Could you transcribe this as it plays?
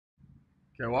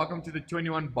Okay, welcome to the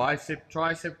 21 Bicep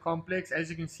Tricep Complex. As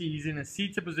you can see, he's in a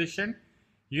seated position.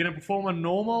 You're going to perform a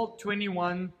normal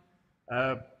 21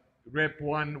 rep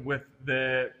one with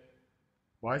the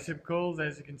bicep curls.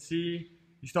 As you can see,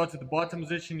 he starts at the bottom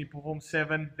position, he performs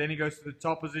 7. Then he goes to the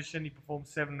top position, he performs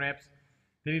 7 reps.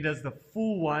 Then he does the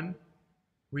full one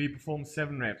where he performs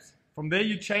 7 reps. From there,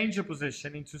 you change your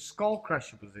position into skull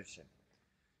crusher position.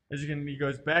 As you can, he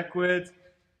goes backwards.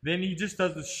 Then he just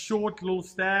does the short little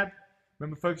stab.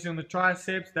 Remember, focusing on the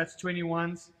triceps, that's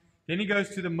 21s. Then he goes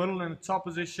to the middle and the top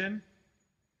position.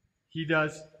 He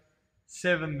does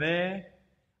 7 there.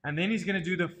 And then he's going to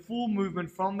do the full movement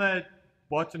from the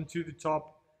bottom to the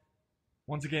top.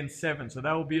 Once again, 7. So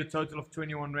that will be a total of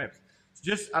 21 reps.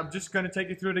 So I'm just going to take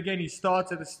you through it again. He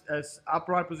starts at this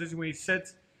upright position where he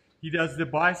sits. He does the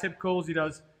bicep curls. He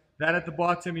does that at the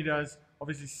bottom. He does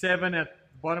obviously 7 at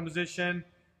the bottom position.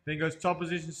 Then goes top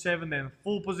position 7. Then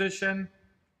full position.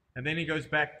 And then he goes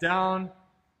back down.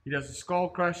 He does the skull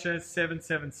crusher, 7,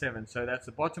 7, 7. So that's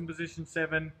the bottom position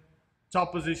 7,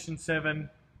 top position 7,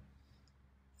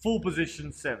 full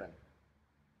position 7.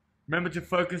 Remember to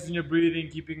focus on your breathing,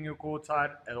 keeping your core tight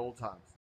at all times.